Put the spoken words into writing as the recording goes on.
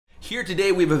Here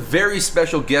today we have a very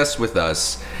special guest with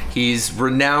us. He's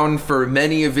renowned for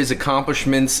many of his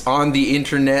accomplishments on the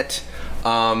internet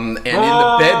and in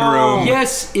the bedroom.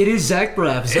 Yes, it is Zach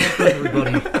Braff. Zach Braff,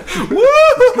 everybody. Woo!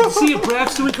 It's good to see you,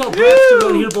 Braffster. We call Braffster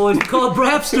around here, boys. We call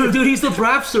Braffster, dude. He's the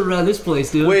Braffster around this place,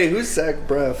 dude. Wait, who's Zach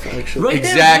Braff, actually? Right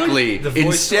Exactly. there,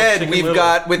 Instead, we've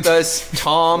got with us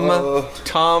Tom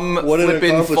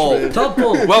Flippin' Fulp. Tom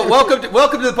Fulp. Well, welcome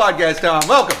to the podcast, Tom.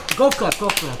 Welcome. Golf clap. There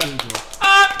you go.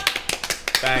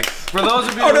 Thanks. For those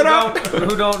of you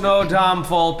who don't know, Tom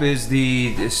Fulp is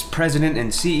the president and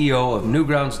CEO of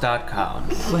Newgrounds.com.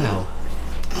 Wow.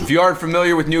 If you aren't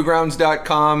familiar with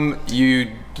Newgrounds.com,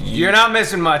 you're not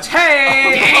missing much.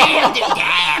 Hey! Damn, dude,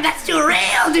 damn, that's too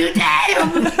real, dude,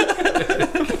 damn.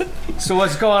 So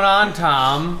what's going on,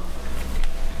 Tom?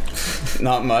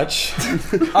 Not much.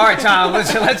 All right, Tom,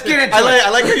 let's get into it. I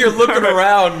like how you're looking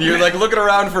around. You're like looking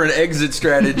around for an exit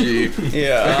strategy.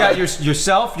 Yeah. You got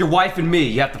yourself, your wife, and me.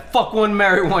 You have to fuck one,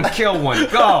 marry one, kill one.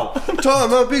 Go. Tom,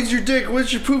 how big's your dick?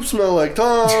 What's your poop smell like?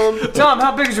 Tom! Tom,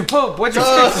 how big is your poop? What's your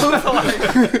dick smell like?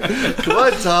 Come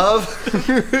on, Tom.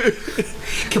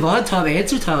 Come on, Tom,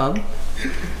 answer, Tom.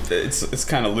 It's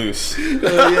kind of loose. Yeah,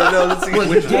 no, that's a good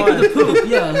Which one? The poop,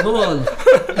 yeah, hold on.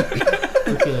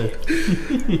 Okay.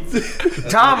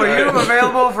 Tom, are you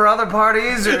available for other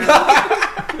parties? Or?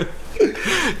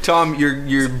 Tom,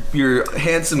 your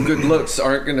handsome good looks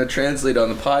aren't going to translate on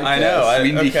the podcast. I know.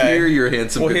 We need to hear your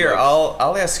handsome good looks.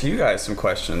 I'll ask you guys some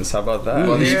questions. How about that?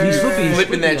 Well, He's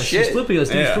flipping that shit. He's flipping us,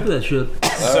 dude. He's flipping that shit.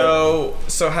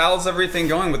 So how's everything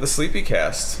going with the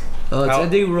SleepyCast? It's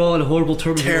ending. We're all in a horrible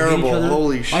tournament. Terrible. We hate each other.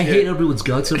 Holy shit. I hate everyone's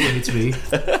guts. Everyone hates me.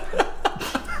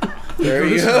 There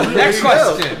you go. Next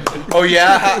question. Oh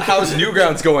yeah, how's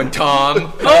Newgrounds going, Tom?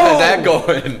 How's that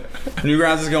going?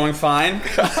 Newgrounds is going fine.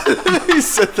 He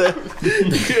said that.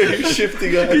 He's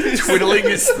shifting up. He's twiddling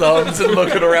his thumbs and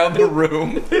looking around the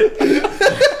room.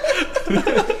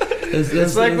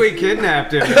 It's like we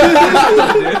kidnapped him.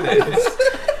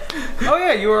 Oh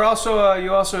yeah, you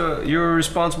were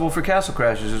responsible for Castle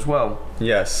Crashers as well.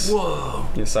 Yes. Whoa.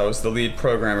 Yes, I was the lead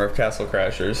programmer of Castle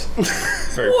Crashers.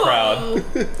 Very proud.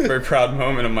 Very proud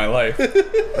moment of my life.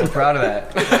 I'm proud of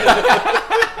that.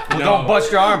 Don't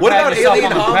bust your arm. What pat about yourself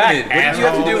Alien on the Hominid? back, What did you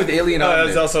have to do with Alien I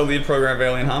was Hominid? also lead programmer of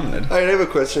Alien Hominid. Alright, I have a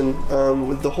question.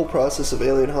 With the whole process of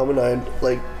Alien Hominid,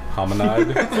 like...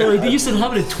 Hominid? Well, you said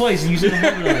hominid twice, and you said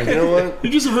hominid. You know what?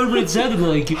 You just heard what it sounded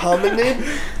like. Hominid?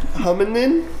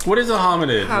 Hominid? What is a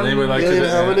hominid? Anybody like Alien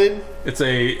hominid?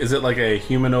 Is it like a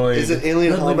humanoid? Is it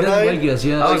alien That's my hominid? guess,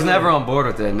 yeah. I was never on board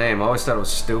with that name. I always thought it was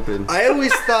stupid. I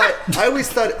always thought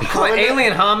hominid...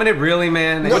 Alien Hominid, really,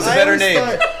 man? No, What's a I better always name?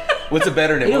 thought- What's a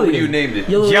better name? What would you named it?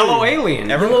 Yellow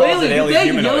Alien. Everyone calls it Alien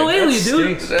Humanoid. Yellow Alien,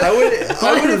 dude. I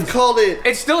would have called it...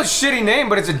 It's still a shitty name,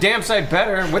 but it's a damn sight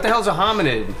better. What the hell's a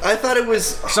hominid? I thought it was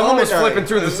Someone was hominide. flipping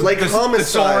through the like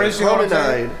homicide, homicide, you know what I'm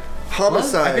saying?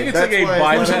 homicide. I think it's That's like a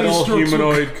why I thought- bipedal Strokes.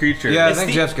 humanoid creature. Yeah, I It's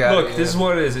think the- Jeff's got Look, it. this is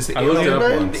what it is. It's the I looked it up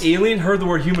alien. once. The alien heard the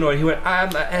word humanoid. He went, I'm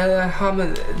a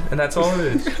hominid, and that's all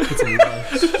it is.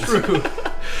 It's true.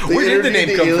 They Where did the interviewed name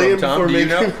the come alien from, Tom? before Do you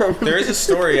making know? There is a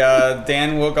story.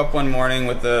 Dan woke up one morning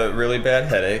with a really bad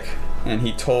headache, and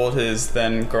he told his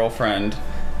then girlfriend,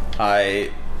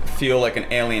 I feel like an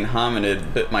alien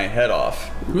hominid bit my head off.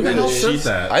 Who the hell says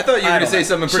that? I thought you were I going to don't know. know. Say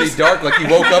something pretty dark, like he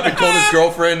woke up and told his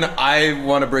girlfriend, I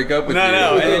want to break up with you.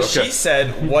 No. And then Okay. she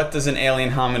said, what does an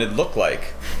alien hominid look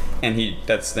like? And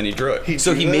then he drew it.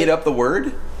 So he made up the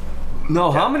word?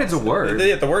 No, hominid's a word.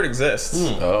 The word exists.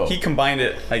 Oh. He combined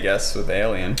it, I guess, with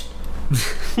alien.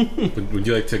 Would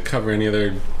you like to cover any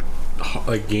other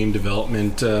like game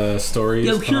development stories?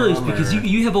 Yeah, I'm curious Tom, because or-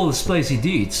 you have all the spicy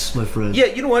deets, my friend. Yeah,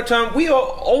 you know what, Tom?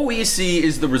 All we see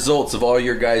is the results of all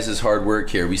your guys' hard work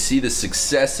here. We see the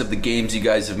success of the games you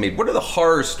guys have made. What are the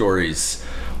horror stories?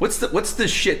 What's the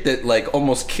shit that like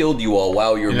almost killed you all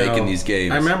while you were making these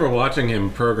games? I remember watching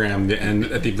him program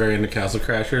at the very end of Castle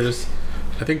Crashers.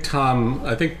 I think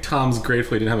Tom's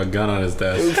grateful he didn't have a gun on his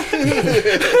desk.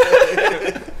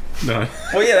 No.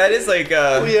 Well, yeah, that is like...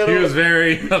 He was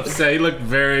very upset. He looked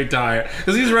very tired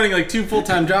because he was running like 2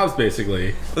 full-time jobs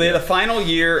basically. The final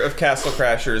year of Castle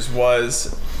Crashers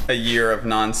was a year of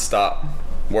non-stop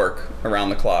work around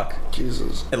the clock.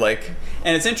 Jesus.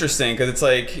 And it's interesting because it's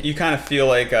like you kind of feel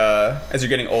like as you're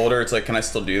getting older, it's like, can I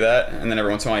still do that? And then every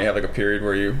once in a while you have like a period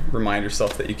where you remind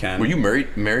yourself that you can. Were you married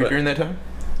during that time?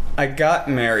 I got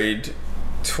married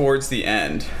towards the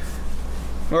end.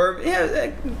 Or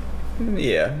yeah.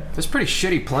 That's pretty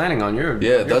shitty planning on your.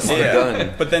 Yeah, thus Yeah.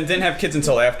 done. But then didn't have kids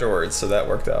until afterwards, so that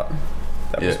worked out.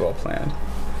 That was Yeah. well planned.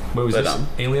 What was But, this?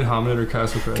 Alien Hominid or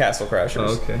Castle Crashers? Castle Crashers.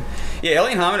 Oh, okay. Yeah,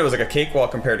 Alien Hominid was like a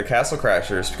cakewalk compared to Castle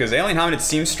Crashers because Alien Hominid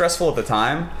seemed stressful at the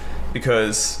time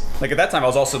because, like, at that time I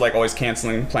was also like always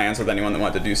canceling plans with anyone that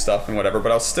wanted to do stuff and whatever,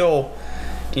 but I was still,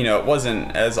 you know, it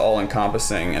wasn't as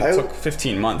all-encompassing, and it took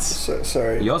 15 months.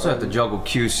 Sorry. You also have to juggle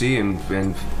QC and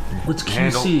What's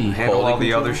handle QC? all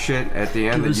the other shit at the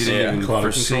end that you didn't even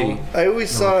foresee. I always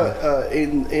saw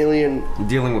Alien.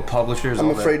 Dealing with publishers. I'm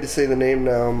all afraid that. to say the name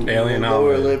now. Alien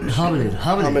Lower Hominid. lip. Hominid.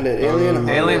 Alien Hominid.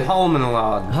 Alien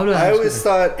Hominid. How did I always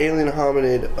thought Alien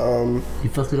Hominid. You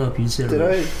fucked it up. You said Did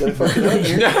it. I fuck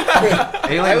it up?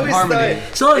 Alien I always Harmony.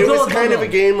 thought Sorry, it go was on, go kind of on. a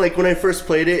game. Like when I first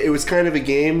played it, it was kind of a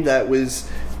game that was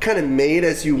kind of made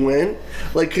as you went,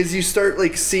 like because you start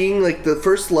like seeing like the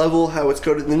first level how it's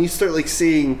coded, and then you start like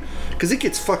seeing, because it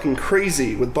gets fucking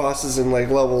crazy with bosses and like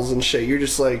levels and shit. You're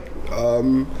just like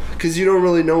because you don't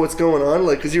really know what's going on,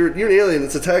 like because you're an alien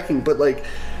that's attacking, but like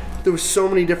there were so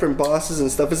many different bosses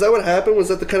and stuff. Is that what happened? Was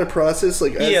that the kind of process?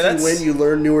 Like as you went, you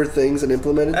learn newer things and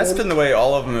implemented That's them? been the way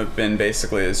all of them have been,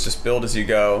 basically, is just build as you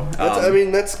go. I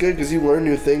mean, that's good because you learn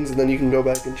new things and then you can go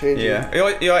back and change Yeah,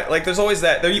 it. you know, like there's always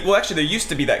that. Well, actually, there used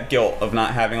to be that guilt of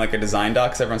not having like a design doc.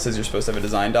 Because everyone says you're supposed to have a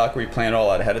design doc where you plan it all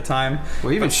out ahead of time.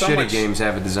 Well, even But so shitty much- games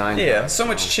have a design. Yeah, so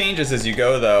much changes as you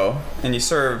go though, and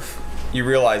you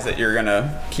realize that you're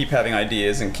gonna keep having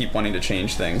ideas and keep wanting to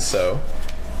change things. So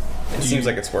it seems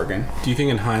like it's working. Do you think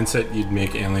in hindsight you'd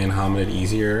make Alien Hominid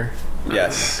easier?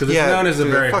 Yes. Because it's known as a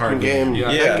dude, very fucking hard game.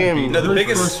 Yeah, Yeah. that game. No, the Very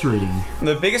biggest frustrating.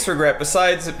 The biggest regret,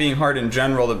 besides it being hard in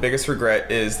general, the biggest regret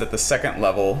is that the second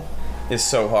level is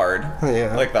so hard.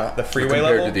 Yeah. Like the freeway Compared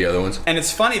level. to the other ones. And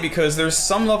it's funny because there's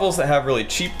some levels that have really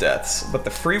cheap deaths, but the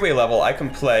freeway level I can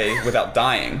play without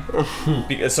dying.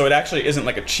 So it actually isn't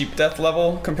like a cheap death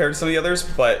level compared to some of the others,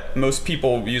 but most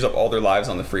people use up all their lives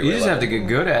on the freeway You just level. have to get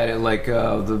good at it, like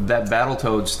that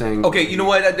Battletoads thing. Okay, you know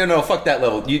what? No, fuck that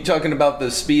level. You talking about the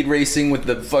speed racing with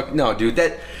the fuck? No, dude,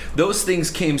 those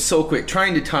things came so quick.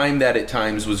 Trying to time that at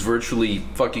times was virtually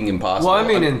fucking impossible. Well, I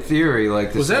mean, in theory,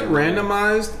 like Was that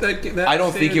randomized? That I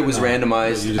don't think it was No, you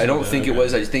randomized. just I don't did think that, it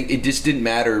was. I think it just didn't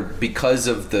matter because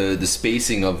of the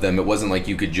spacing of them. It wasn't like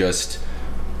you could just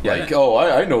like, oh,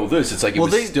 I know this. It's like it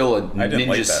was still a I didn't Ninja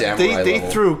like that. Samurai They level.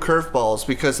 threw curveballs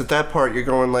because at that part you're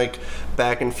going like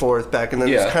back and forth, and then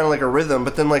Yeah. there's kind of like a rhythm,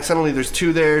 but then like suddenly there's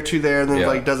two there, and then Yeah.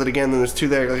 like does it again, then there's two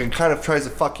there, like it kind of tries to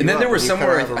fuck you And then up there was you kinda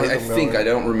somewhere, have a I rhythm think, going. I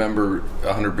don't remember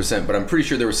 100%, but I'm pretty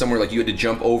sure there was somewhere like you had to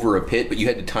jump over a pit, but you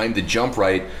had to time the jump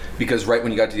right, because right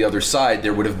when you got to the other side,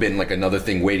 there would have been like another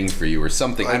thing waiting for you or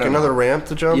something. I Like don't another know. ramp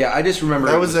to jump. Yeah, I just remember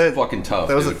that it was was fucking tough.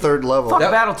 That was dude. the third level. Fuck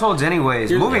Battletoads,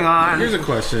 anyways. Moving on. Here's a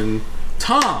question,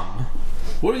 Tom.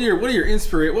 What games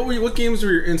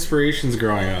were your inspirations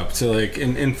growing up to like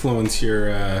influence your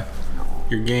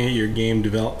game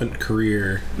development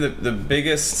career? The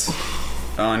biggest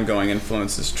ongoing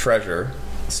influence is Treasure.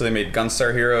 So they made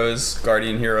Gunstar Heroes,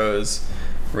 Guardian Heroes,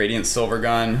 Radiant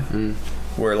Silvergun,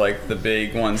 were like the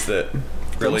big ones that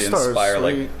really Gunstar is inspire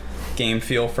like sweet. game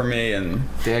feel for me, and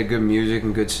They had good music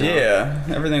and good sound. yeah,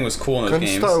 everything was cool in those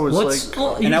games. Gunstar was What's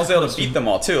like And I was able to beat them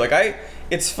all too.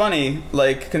 It's funny,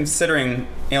 like considering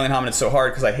Alien Hominid so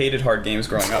hard because I hated hard games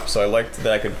growing up, so I liked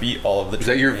that I could beat all of the. Was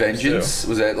that your games, vengeance? too.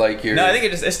 Was that like your? No, I think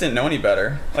it just didn't know any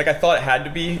better. Like I thought it had to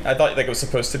be. I thought like it was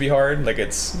supposed to be hard. Like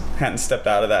it's hadn't stepped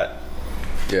out of that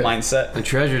Yeah. mindset. The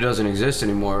treasure doesn't exist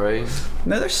anymore, right?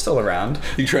 No, they're still around.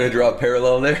 You trying to draw a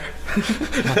parallel there?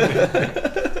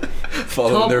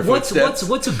 Following their footsteps.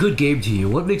 What's a good game to you?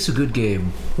 What makes a good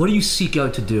game? What do you seek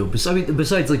out to do?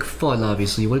 Besides like fun,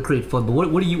 obviously, you want to create fun. But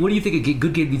what do you think a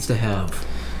good game needs to have?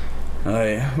 Oh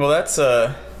yeah. Well, that's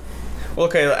well,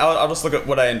 okay. I'll just look at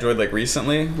what I enjoyed like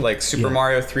recently, like Super Yeah.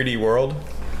 Mario 3D World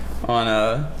on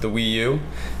the Wii U.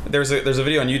 There's a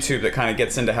video on YouTube that kind of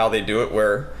gets into how they do it,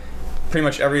 where pretty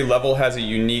much every level has a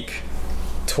unique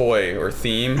toy or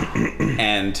theme,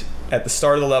 and at the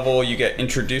start of the level you get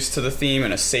introduced to the theme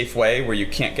in a safe way where you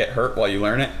can't get hurt while you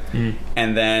learn it,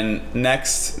 and then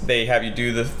next they have you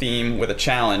do the theme with a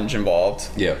challenge involved.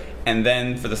 Yeah. And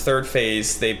then for the third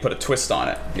phase, they put a twist on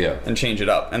it. Yeah. And change it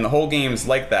up. And the whole game's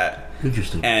like that.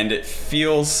 Interesting. And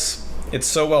it's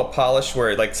so well polished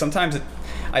where like sometimes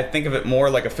I think of it more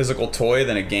like a physical toy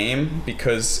than a game,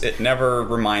 because it never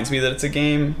reminds me that it's a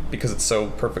game because it's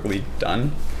so perfectly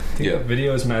done. I think that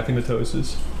video is Matthew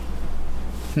Matosis.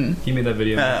 He made that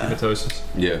video, Matthew Matosis.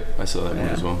 Yeah, I saw that one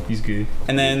as well. He's good.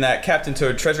 And then that Captain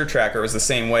Toad Treasure Tracker was the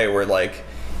same way, where like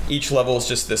each level is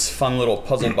just this fun little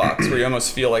puzzle box where you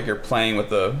almost feel like you're playing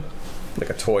with like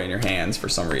a toy in your hands for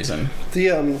some reason.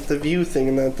 the view thing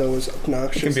in that though was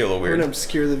obnoxious. It can be a little weird. It would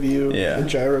obscure the view. Yeah. The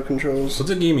gyro controls.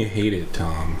 What's a game you hated,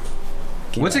 Tom?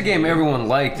 What's a game everyone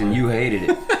liked and you hated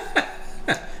it?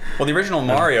 Well, the original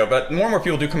Mario, but more and more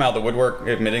people do come out of the woodwork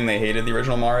admitting they hated the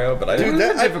original Mario. But I Dude,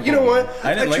 didn't. you know what?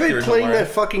 I didn't like the tried original playing Mario.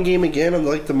 that fucking game again on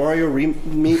like the Mario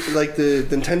like the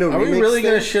Nintendo. Are we remix really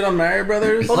thing. gonna shit on Mario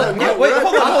Brothers? Hold on, Yeah, wait,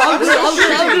 hold on.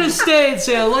 I'm gonna stay and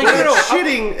say I like I'm it. not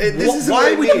shitting. This is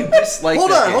Why what would I mean. you dislike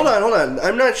Hold that on, game? hold on.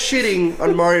 I'm not shitting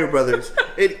on Mario Brothers.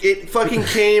 It fucking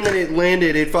came and it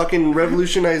landed. It fucking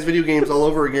revolutionized video games all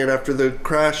over again after the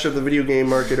crash of the video game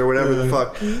market or whatever the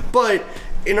fuck. But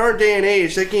in our day and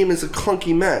age, that game is a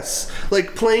clunky mess.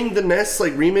 Like playing the NES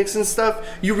like remix and stuff,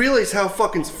 you realize how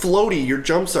fucking floaty your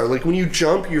jumps are. Like when you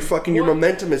jump, your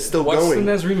momentum is still What's going.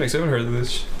 the NES remix? I haven't heard of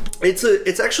this.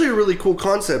 It's actually a really cool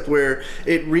concept where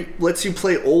it lets you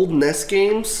play old NES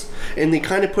games, and they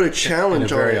kind of put a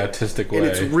challenge in a very on it. autistic way. And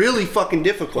it's really fucking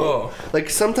difficult. Oh. Like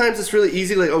sometimes it's really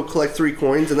easy, like collect 3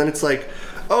 coins, and then it's like,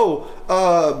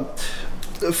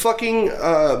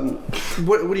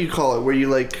 what do you call it? Where you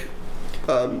like.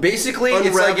 Basically,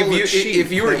 it's like unravel a cheat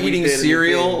if you were that we eating did in the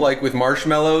cereal game. like with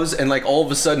marshmallows, and like all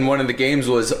of a sudden one of the games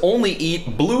was only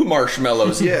eat blue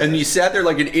marshmallows, Yeah. and you sat there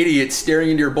like an idiot staring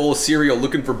into your bowl of cereal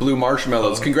looking for blue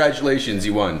marshmallows. Congratulations,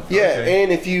 you won. Yeah, Okay.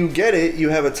 and if you get it, you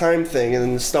have a time thing and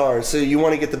then the stars. So you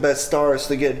want to get the best stars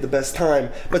to get the best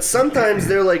time. But sometimes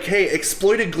they're like, hey,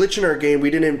 exploit a glitch in our game we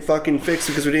didn't fucking fix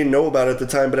because we didn't know about it at the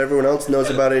time, but everyone else knows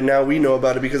about it, and now we know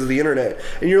about it because of the internet.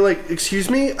 And you're like, excuse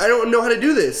me? I don't know how to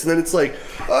do this. And then it's like,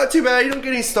 oh, too bad, you don't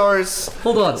get any stars.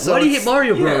 Hold on. So Why do you it's- hate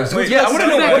Mario Bros? Wait, Yeah, I want to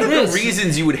know Back what to are the this.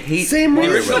 reasons you would hate Same The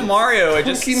reason. original Mario, it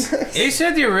Funky just mess. They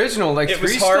said the original, like, it 3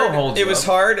 was still hard. holds It was up.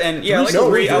 hard, and yeah, I like No,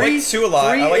 3. I like 2 a lot.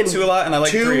 I like 2 a lot, and I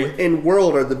like 2 3. and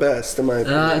World are the best, in my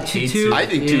opinion. Two. I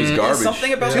think 2 is yeah. garbage.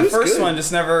 Something about Yeah. the first good. one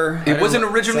just never. It wasn't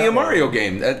originally a Mario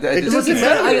game. That It just- doesn't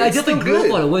matter. I It's definitely still grew up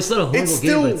good. on it. Well, it's not a horrible It's game,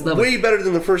 still but it's not way better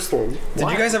than the first one. Did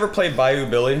you guys ever play Bayou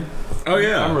Billy? Oh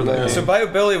yeah. remember that. So Bayou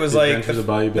Billy was like Adventures of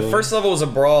Bayou the Billy. first level was a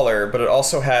brawler, but it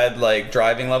also had like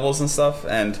driving levels and stuff,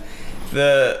 and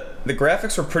the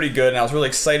graphics were pretty good, and I was really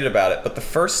excited about it. But the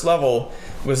first level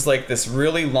was like this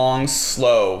really long,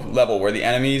 slow level where the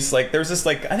enemies, like there was this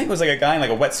like, I think it was like a guy in like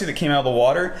a wetsuit that came out of the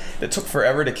water that took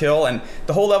forever to kill, and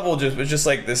the whole level was just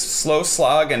like this slow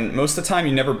slog, and most of the time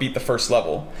you never beat the first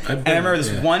level. And I remember this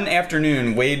one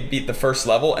afternoon Wade beat the first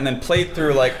level and then played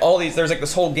through like all these, there's like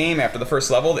this whole game after the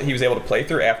first level that he was able to play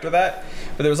through after that.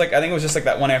 But there was like, I think it was just like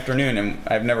that one afternoon, and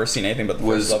I've never seen anything but the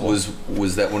first level.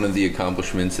 was that one of the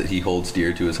accomplishments that he holds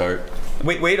dear to his heart?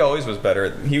 Wade always was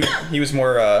better. He was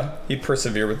more he'd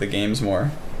persevere with the games more.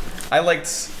 I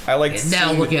liked And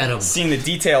now look at him. seeing the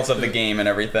details of the game and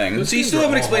everything. So you still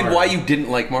haven't explained why you didn't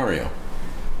like Mario.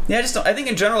 Yeah, I just don't, I think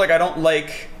in general, like I don't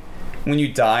like when you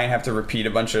die and have to repeat a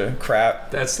bunch of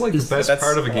crap. That's like the best That's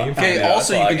part of a game. Okay, Yeah, also that's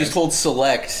you can lagging. just hold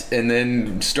select and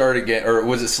then start again, or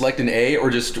was it select an A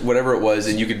or just whatever it was,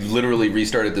 and you could literally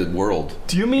restart at the world.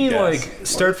 Do you mean Yes. like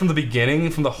start from the beginning,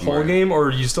 from the whole Right. game,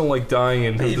 or you just don't like dying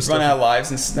and have You'd the run stuff? out of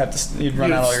lives and have to you'd run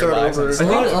You'd out of your start lives. over. And I stuff.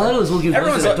 think a lot of those will give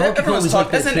Everyone's Donkey Kong everyone's was like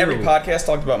talked. that Hasn't too. every podcast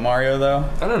talked about Mario though?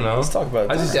 I don't know. Let's talk about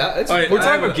it. I just, Yeah, it's, All right, we're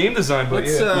talking I- about game design, but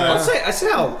let's, yeah. I'd say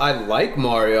how I like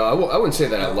Mario. I wouldn't say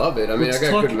that I love it. I mean, Let's I got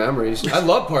talk- good memories. I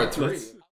love part 3.